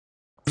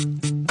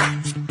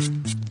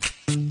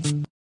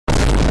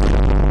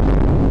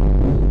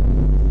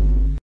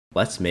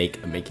Let's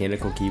make a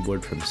mechanical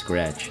keyboard from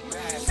scratch.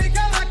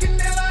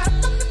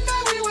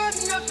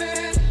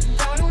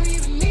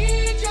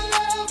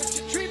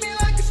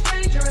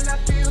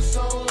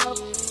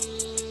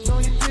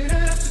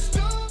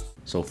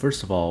 So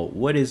first of all,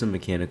 what is a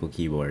mechanical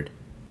keyboard?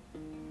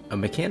 A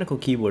mechanical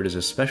keyboard is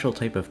a special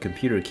type of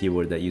computer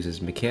keyboard that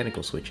uses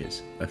mechanical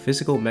switches, a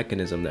physical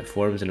mechanism that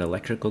forms an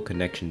electrical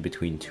connection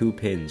between two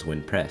pins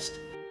when pressed.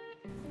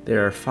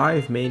 There are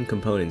 5 main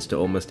components to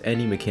almost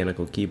any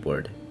mechanical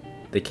keyboard: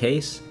 the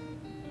case,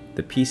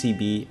 the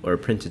PCB or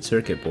printed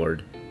circuit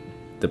board,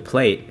 the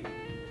plate,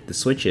 the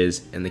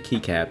switches, and the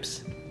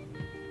keycaps.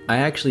 I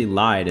actually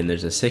lied and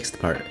there's a 6th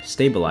part,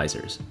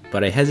 stabilizers,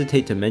 but I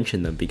hesitate to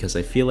mention them because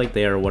I feel like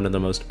they are one of the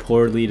most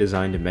poorly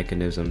designed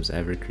mechanisms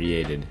ever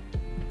created.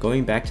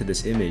 Going back to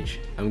this image,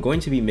 I'm going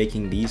to be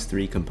making these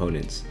 3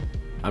 components.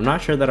 I'm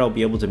not sure that I'll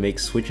be able to make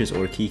switches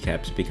or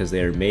keycaps because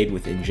they are made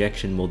with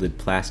injection molded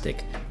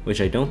plastic,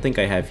 which I don't think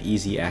I have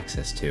easy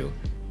access to.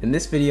 In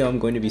this video I'm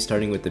going to be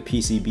starting with the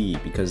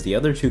PCB because the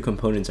other 2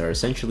 components are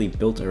essentially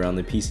built around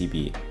the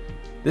PCB.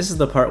 This is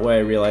the part where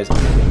I realize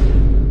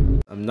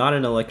I'm not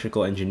an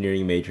electrical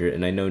engineering major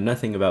and I know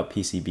nothing about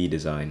PCB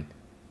design.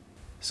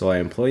 So I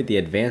employed the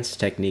advanced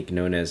technique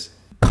known as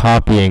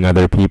copying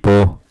other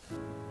people.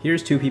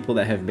 Here's 2 people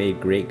that have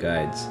made great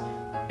guides,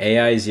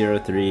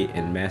 AI03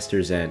 and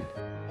Master Zen.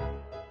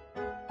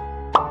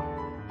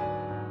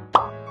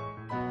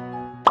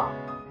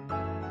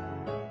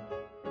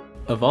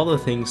 Of all the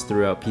things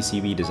throughout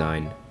PCB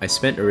design, I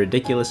spent a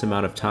ridiculous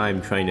amount of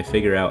time trying to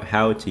figure out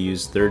how to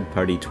use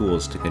third-party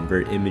tools to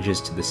convert images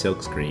to the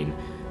silkscreen,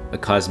 a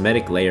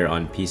cosmetic layer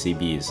on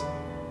PCBs.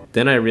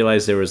 Then I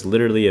realized there was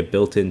literally a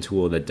built-in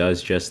tool that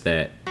does just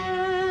that.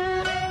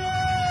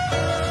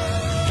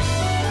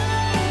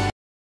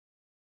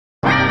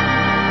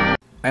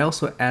 I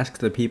also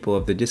asked the people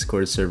of the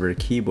Discord server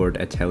Keyboard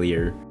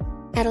Atelier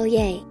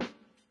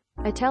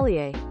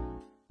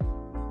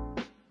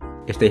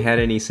if they had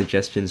any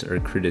suggestions or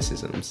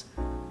criticisms.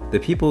 The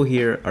people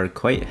here are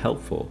quite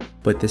helpful,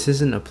 but this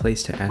isn't a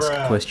place to ask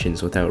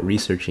questions without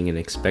researching and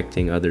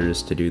expecting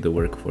others to do the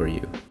work for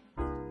you.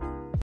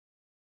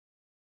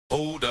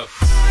 Hold up.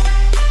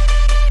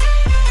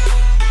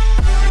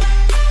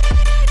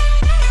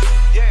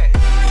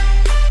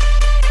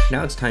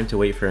 Now it's time to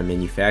wait for a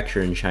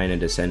manufacturer in China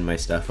to send my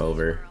stuff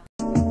over.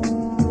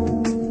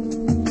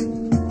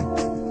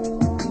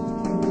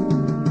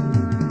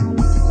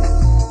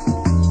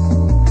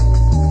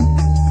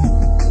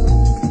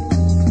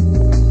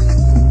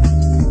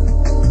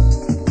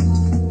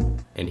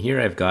 And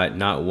here I've got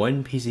not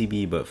 1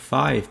 PCB but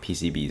 5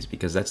 PCBs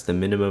because that's the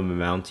minimum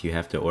amount you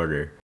have to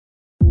order.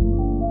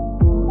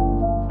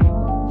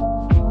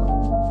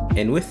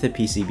 And with the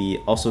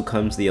PCB also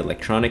comes the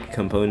electronic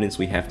components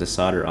we have to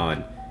solder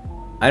on.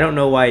 I don't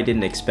know why I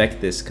didn't expect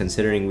this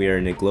considering we are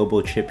in a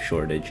global chip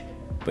shortage,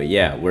 but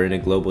yeah, we're in a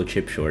global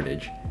chip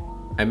shortage.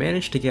 I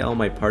managed to get all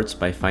my parts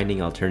by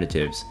finding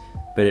alternatives,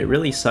 but it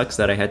really sucks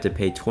that I had to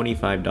pay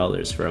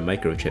 $25 for a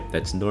microchip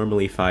that's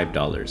normally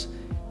 $5.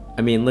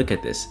 I mean, look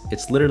at this,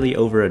 it's literally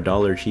over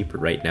 $1 cheaper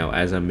right now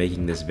as I'm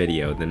making this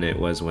video than it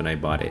was when I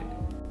bought it.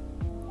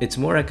 It's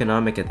more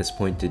economic at this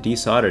point to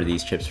desolder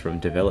these chips from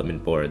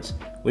development boards,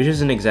 which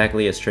isn't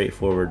exactly a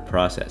straightforward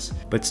process,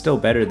 but still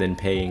better than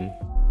paying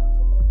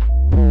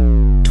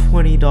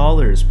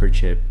 $20 per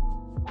chip.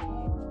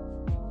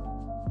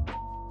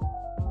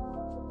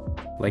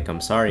 Like,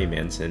 I'm sorry,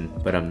 Manson,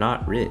 but I'm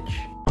not rich.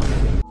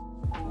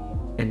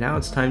 And now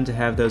it's time to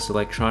have those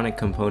electronic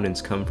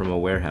components come from a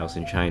warehouse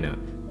in China,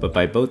 but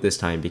by boat this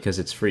time because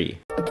it's free.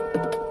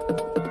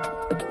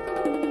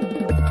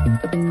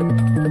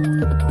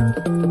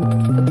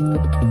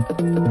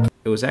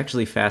 It was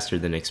actually faster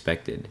than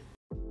expected.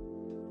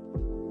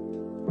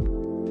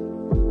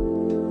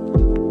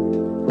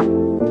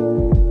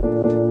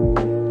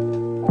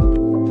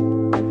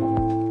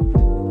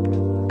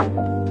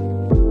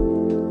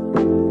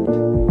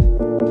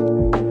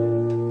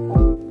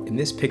 In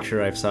this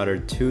picture I've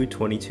soldered 2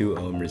 22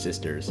 ohm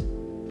resistors.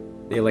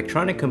 The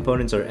electronic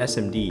components are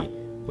SMD,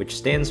 which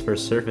stands for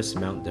Surface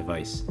Mount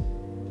Device.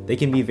 They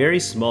can be very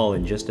small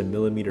and just 1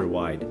 millimeter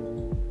wide.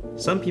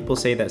 Some people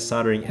say that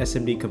soldering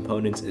SMD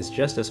components is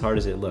just as hard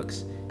as it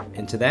looks,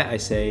 and to that I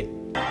say,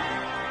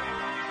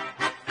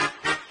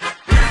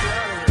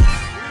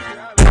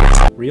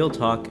 real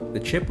talk, the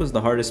chip was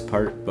the hardest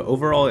part, but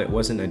overall it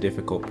wasn't a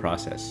difficult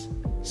process.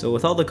 So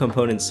with all the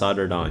components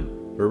soldered on,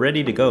 we're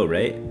ready to go,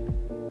 right?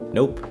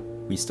 Nope,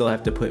 we still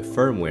have to put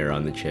firmware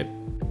on the chip.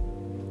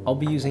 I'll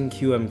be using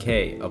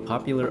QMK, a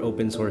popular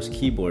open source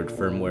keyboard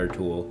firmware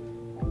tool.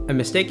 I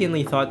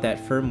mistakenly thought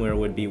that firmware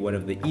would be one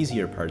of the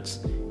easier parts,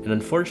 and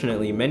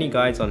unfortunately many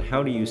guides on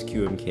how to use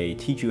QMK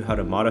teach you how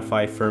to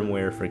modify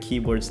firmware for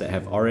keyboards that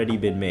have already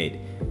been made,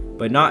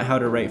 but not how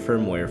to write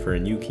firmware for a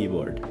new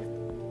keyboard.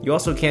 You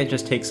also can't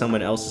just take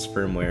someone else's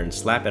firmware and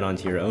slap it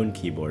onto your own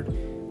keyboard,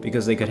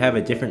 because they could have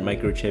a different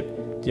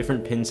microchip,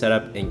 different pin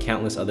setup, and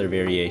countless other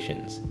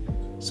variations.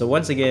 So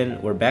once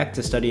again, we're back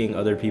to studying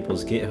other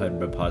people's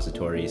GitHub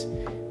repositories,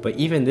 but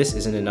even this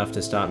isn't enough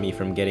to stop me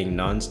from getting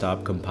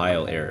non-stop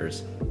compile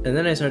errors. And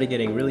then I started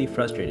getting really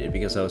frustrated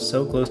because I was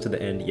so close to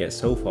the end yet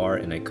so far,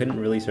 and I couldn't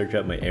really search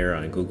up my error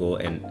on Google,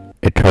 and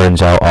it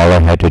turns out all I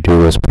had to do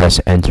was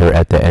press enter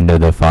at the end of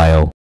the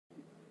file.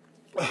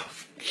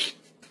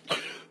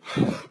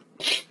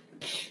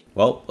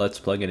 Well, let's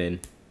plug it in.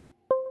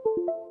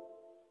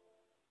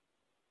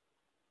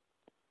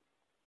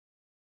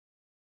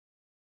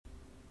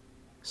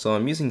 So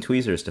I'm using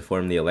tweezers to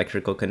form the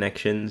electrical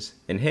connections,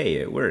 and hey,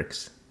 it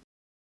works.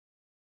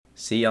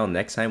 See y'all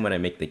next time when I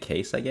make the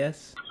case, I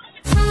guess?